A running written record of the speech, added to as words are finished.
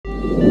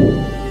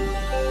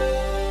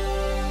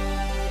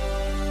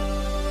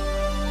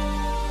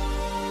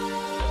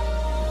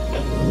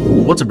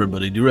What's up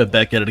everybody, DueRag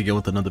back at it again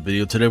with another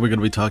video. Today we're going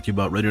to be talking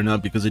about Ready or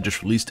Not because they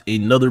just released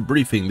another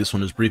briefing. This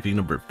one is briefing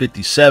number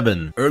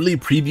 57. Early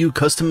preview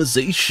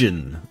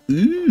customization.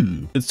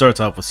 Ooh. It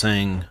starts off with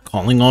saying,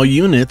 calling all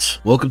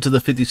units. Welcome to the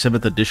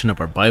 57th edition of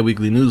our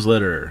bi-weekly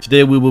newsletter.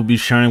 Today we will be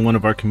sharing one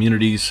of our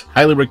community's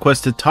highly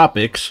requested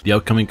topics, the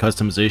upcoming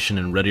customization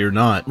in Ready or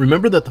Not.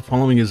 Remember that the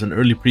following is an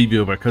early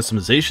preview of our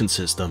customization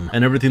system,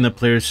 and everything that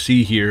players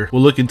see here will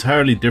look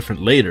entirely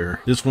different later.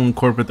 This will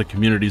incorporate the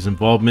community's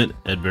involvement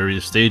at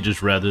various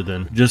stages rather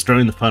than just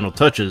during the final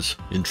touches.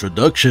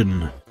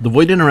 Introduction. The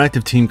Void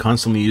Interactive team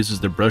constantly uses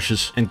their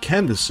brushes and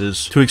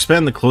canvases to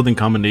expand the clothing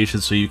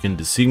combinations so you can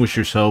distinguish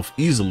yourself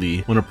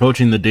easily when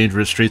approaching the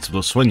dangerous Straits of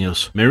Los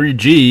Sueños. Mary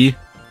G,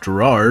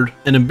 Gerard,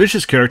 an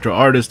ambitious character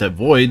artist at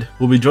Void,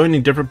 will be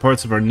joining different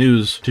parts of our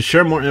news to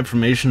share more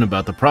information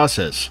about the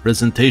process.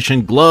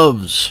 Presentation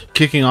gloves.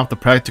 Kicking off the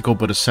practical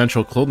but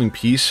essential clothing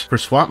piece for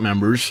SWAT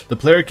members, the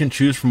player can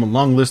choose from a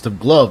long list of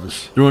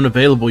gloves through an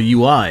available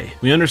UI.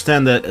 We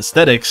understand that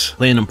aesthetics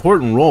play an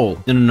important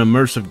role in an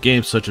immersive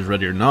game such as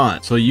Ready or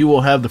Not, so you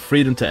will have the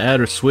freedom to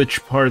add or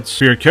switch parts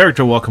for your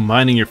character while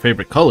combining your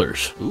favorite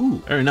colors.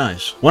 Ooh, very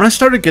nice. When I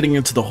started getting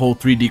into the whole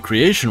 3D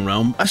creation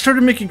realm, I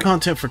started making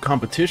content for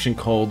competition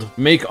called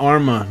Make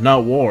Arma,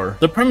 Not War.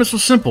 The premise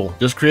was simple,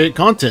 just create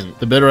content.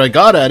 The better I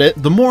got at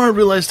it, the more I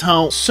realized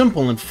how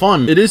simple and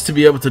fun it is to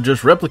be able to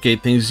just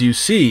replicate things you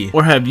see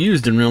or have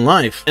used in real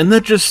life. And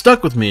that just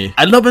stuck with me.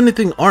 I love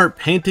anything art,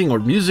 painting, or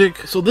music,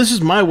 so this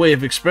is my way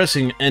of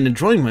expressing and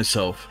enjoying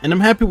myself. And I'm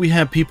happy we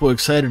have people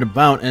excited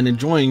about and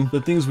enjoying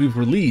the things we've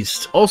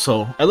released.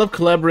 Also, I love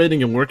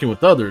collaborating and working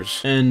with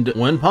others, and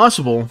when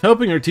possible,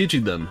 helping or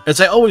teaching them, as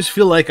I always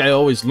feel like I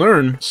always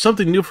learn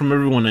something new from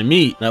everyone I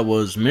meet. That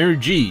was Mary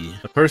G,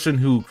 the person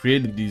who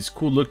created these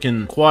cool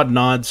looking quad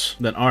nods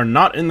that are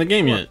not in the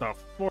game yet.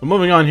 But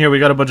moving on here, we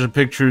got a bunch of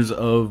pictures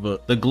of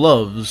the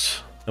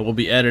gloves that will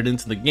be added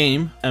into the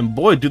game, and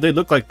boy do they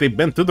look like they've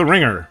been through the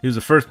ringer. Here's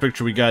the first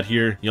picture we got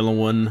here, yellow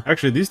one.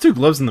 Actually, these two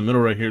gloves in the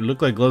middle right here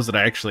look like gloves that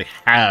I actually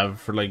have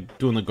for like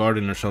doing the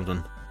garden or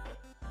something.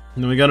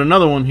 And then we got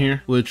another one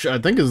here, which I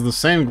think is the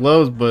same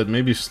gloves, but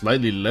maybe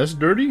slightly less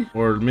dirty,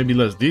 or maybe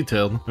less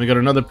detailed. We got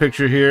another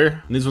picture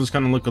here. These ones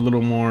kind of look a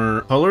little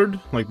more colored.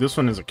 Like this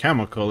one is a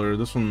camo color.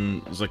 This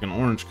one is like an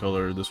orange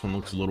color. This one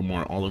looks a little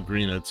more olive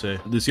green, I'd say.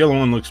 This yellow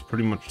one looks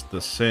pretty much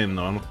the same,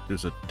 though. I don't think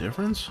there's a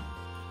difference.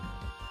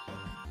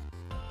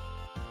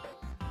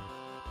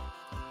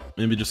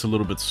 Maybe just a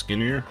little bit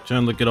skinnier.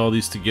 Trying to look at all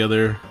these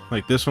together.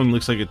 Like this one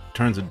looks like it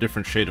turns a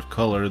different shade of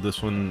color.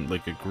 This one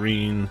like a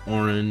green,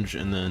 orange,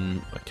 and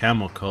then a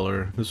camel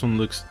color. This one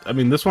looks, I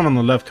mean, this one on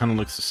the left kind of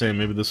looks the same.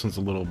 Maybe this one's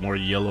a little more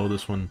yellow.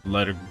 This one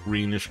lighter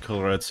greenish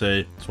color, I'd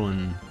say. This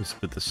one is a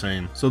bit the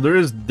same. So there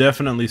is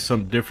definitely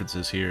some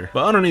differences here.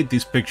 But underneath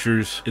these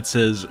pictures, it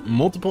says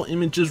multiple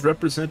images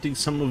representing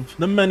some of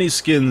the many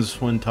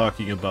skins when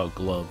talking about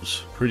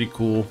gloves. Pretty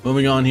cool.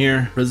 Moving on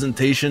here,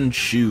 presentation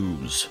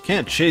shoes.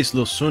 Can't chase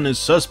Los Sueños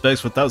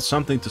suspects without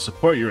something to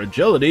support your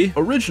agility.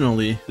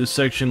 Originally, this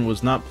section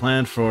was not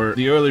planned for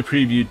the early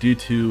preview due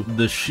to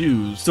the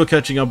shoes still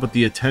catching up with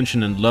the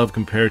attention and love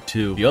compared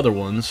to the other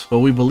ones, but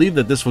we believe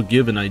that this will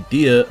give an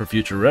idea for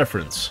future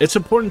reference. It's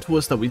important to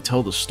us that we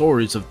tell the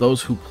stories of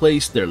those who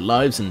place their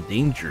lives in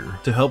danger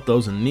to help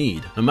those in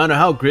need. No matter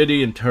how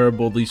gritty and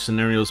terrible these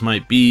scenarios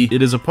might be,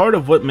 it is a part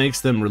of what makes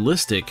them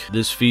realistic.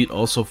 This feat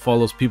also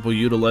follows people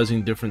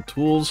utilizing different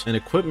tools and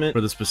equipment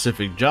for the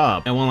specific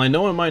job. And while I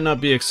know it might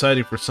not be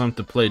exciting for some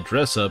to play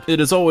dress up, it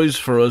is always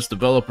for us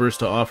developers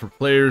to offer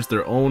players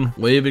their own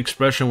way of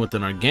expression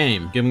within our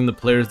game, giving the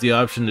players the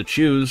option to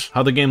choose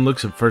how the game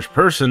looks in first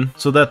person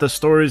so that the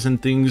stories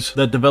and things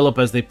that develop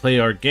as they play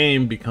our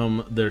game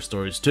become their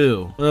stories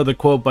too. Another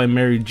quote by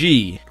Mary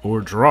G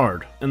or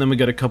Gerard. And then we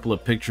got a couple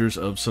of pictures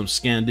of some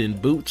scanned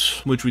in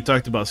boots, which we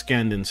talked about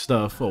scanned in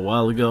stuff a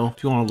while ago.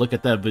 If you want to look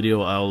at that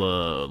video,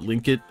 I'll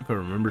link it if I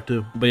remember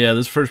to. But yeah,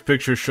 this first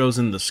picture shows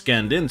in the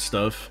scanned in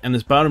stuff, and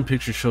this bottom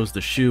picture shows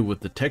the shoe with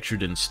the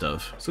textured in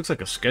stuff. This looks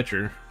like a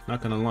Sketcher.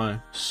 Not gonna lie.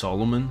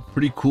 Solomon.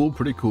 Pretty cool,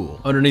 pretty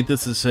cool. Underneath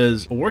this it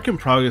says, a work in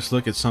progress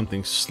look at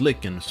something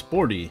slick and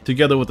sporty,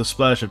 together with a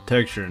splash of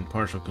texture and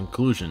partial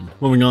conclusion.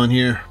 Moving on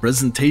here,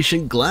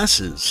 presentation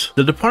glasses.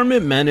 The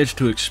department managed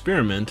to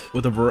experiment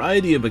with a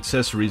variety of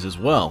accessories as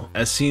well.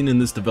 As seen in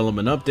this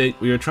development update,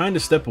 we are trying to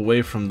step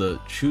away from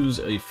the choose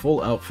a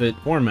full outfit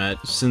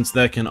format, since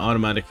that can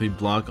automatically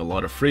block a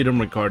lot of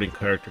freedom regarding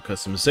character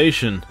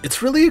customization.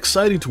 It's really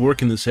exciting to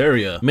work in this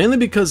area, mainly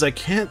because I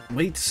can't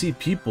wait to see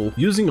people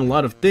using a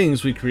lot of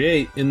things we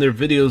create in their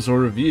videos or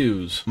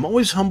reviews. I'm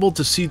always humbled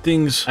to see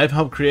things I've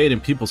helped create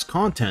in people's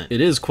content. It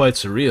is quite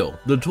surreal.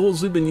 The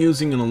tools we've been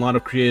using in a lot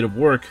of creative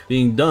work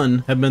being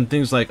done have been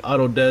things like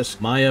Autodesk,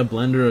 Maya,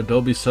 Blender,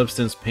 Adobe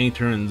Substance,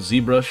 Painter, and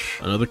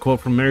ZBrush. Another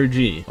quote from Mary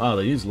G. Wow,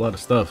 they use a lot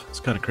of stuff. It's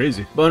kind of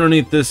crazy. But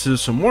underneath this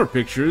is some more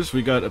pictures.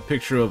 We got a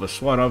picture of a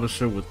SWAT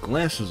officer with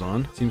glasses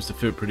on. Seems to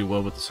fit pretty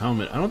well with this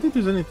helmet. I don't think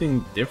there's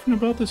anything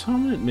different about this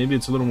helmet. Maybe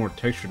it's a little more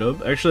textured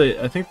up. Actually,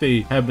 I think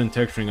they have been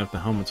texturing up the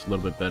helmets a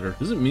little bit better.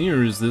 This Is it me,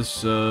 or is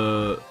this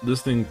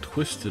this thing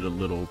twisted a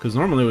little? Because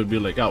normally it would be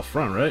like out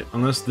front, right?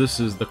 Unless this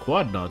is the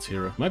quad nods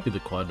hero. Might be the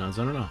quad nods,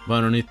 I don't know. But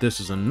underneath this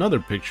is another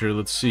picture.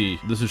 Let's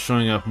see. This is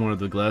showing off more of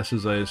the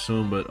glasses, I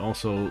assume, but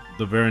also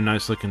the very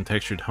nice looking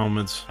textured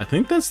helmets. I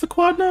think that's the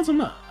quad nods.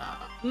 I'm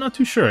not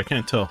too sure, I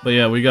can't tell. But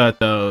yeah, we got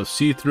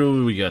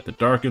see-through, we got the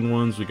darkened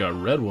ones, we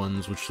got red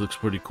ones, which looks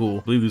pretty cool.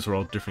 I believe these are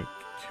all different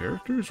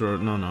characters, or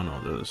no,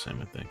 they're the same,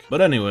 I think.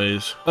 But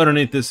anyways,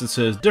 underneath this it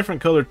says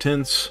different color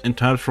tints and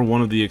types for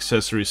one of the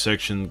accessory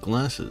section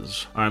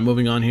glasses. All right,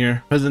 moving on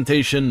here.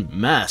 Presentation: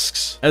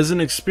 masks. As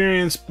an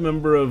experienced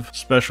member of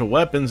special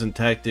weapons and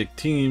tactic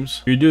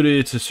teams, your duty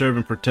is to serve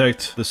and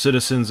protect the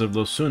citizens of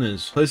Los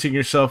Sunes, placing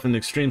yourself in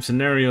extreme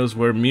scenarios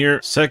where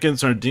mere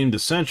seconds are deemed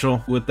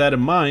essential. With that in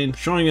mind,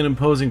 showing an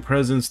imposing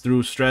presence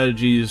through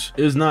strategies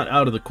is not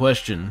out of the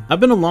question.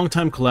 I've been a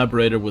long-time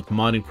collaborator with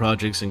modding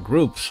projects and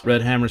groups,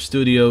 Red Hammer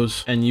Studios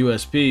and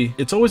USP.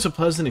 It's always a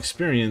pleasant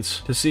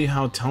experience to see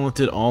how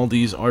talented all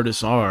these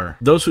artists are.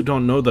 Those who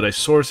don't know that I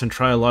source and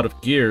try a lot of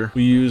gear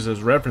we use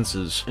as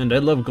references, and I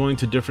love going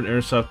to different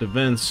airsoft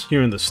events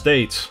here in the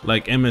States,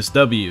 like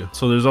MSW.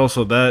 So there's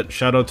also that.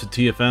 Shout out to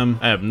TFM.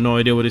 I have no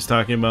idea what he's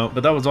talking about,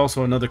 but that was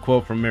also another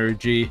quote from Mary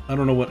G. I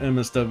don't know what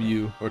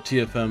MSW or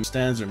TFM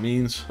stands or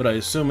means, but I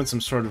assume it's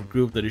some sort of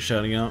group that he's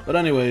shouting out. But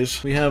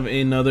anyways, we have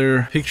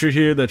another picture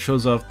here that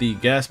shows off the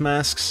gas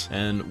masks,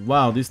 and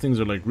wow, these things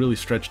are like really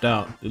stretched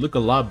out. They look a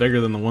lot bigger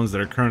than the ones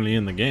that are currently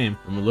in the game.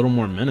 I'm a little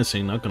more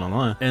menacing, not gonna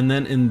lie. And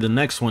then in the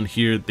next one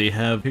here, they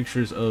have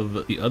pictures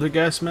of the other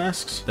gas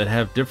masks that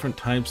have different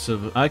types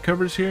of eye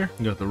covers here.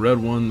 You got the red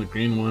one, the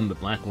green one, the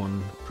black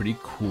one. Pretty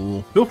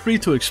cool. Feel free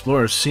to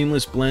explore a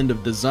seamless blend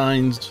of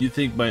designs you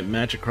think might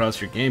match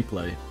across your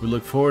gameplay. We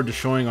look forward to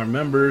showing our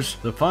members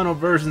the final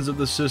versions of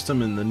the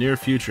system in the near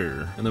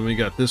future. And then we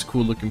got this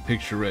cool looking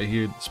picture right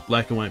here. This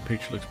black and white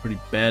picture looks pretty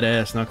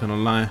badass, not gonna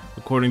lie.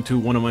 According to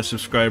one of my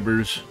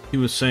subscribers, he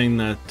was saying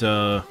that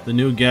the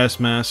new gas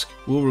mask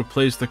will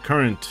replace the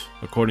current,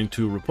 according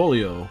to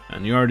Repolio.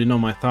 And you already know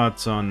my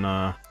thoughts on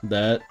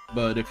that.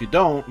 But if you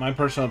don't, my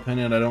personal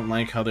opinion, I don't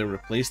like how they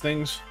replace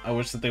things. I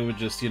wish that they would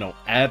just, you know,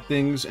 add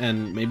things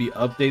and maybe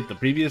update the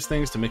previous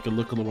things to make it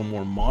look a little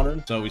more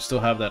modern. So we still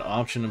have that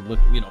option of,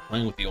 you know,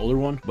 playing with the older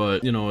one.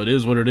 But, you know, it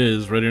is what it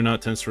is. Ready or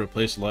Not tends to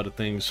replace a lot of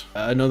things.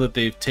 I know that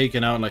they've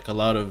taken out like a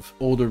lot of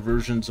older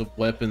versions of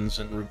weapons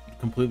and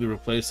completely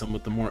replaced them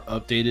with the more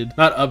updated,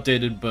 not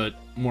updated, but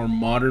more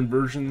modern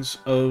versions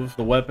of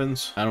the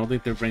weapons. I don't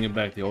think they're bringing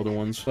back the older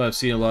ones, but I've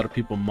seen a lot of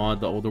people mod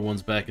the older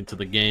ones back into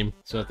the game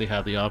so that they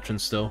have the option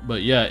still.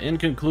 But yeah, in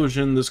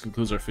conclusion, this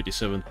concludes our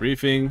 57th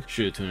briefing.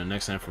 Sure to tune in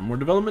next time for more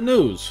development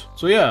news.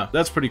 So yeah,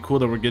 that's pretty cool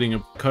that we're getting a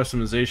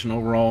customization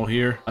overall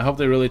here. I hope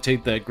they really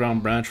take that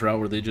ground branch route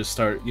where they just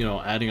start, you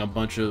know, adding a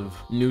bunch of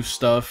new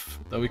stuff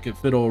that we could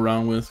fiddle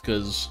around with,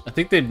 because I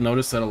think they've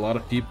noticed that a lot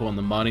of people in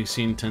the modding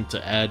scene tend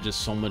to add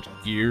just so much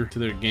gear to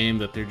their game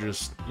that they're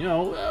just, you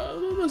know,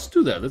 let's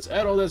do that. Let's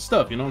add all that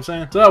stuff, you know what I'm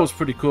saying? So that was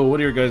pretty cool. What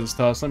are your guys'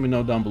 thoughts? Let me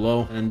know down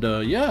below. And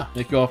yeah,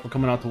 thank you all for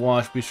coming out to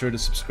watch. Be sure to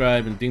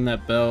subscribe and ding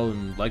that bell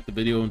and like the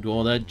video and do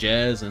all that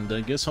jazz. And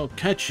I guess I'll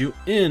catch you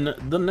in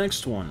the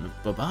next one.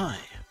 Bye-bye.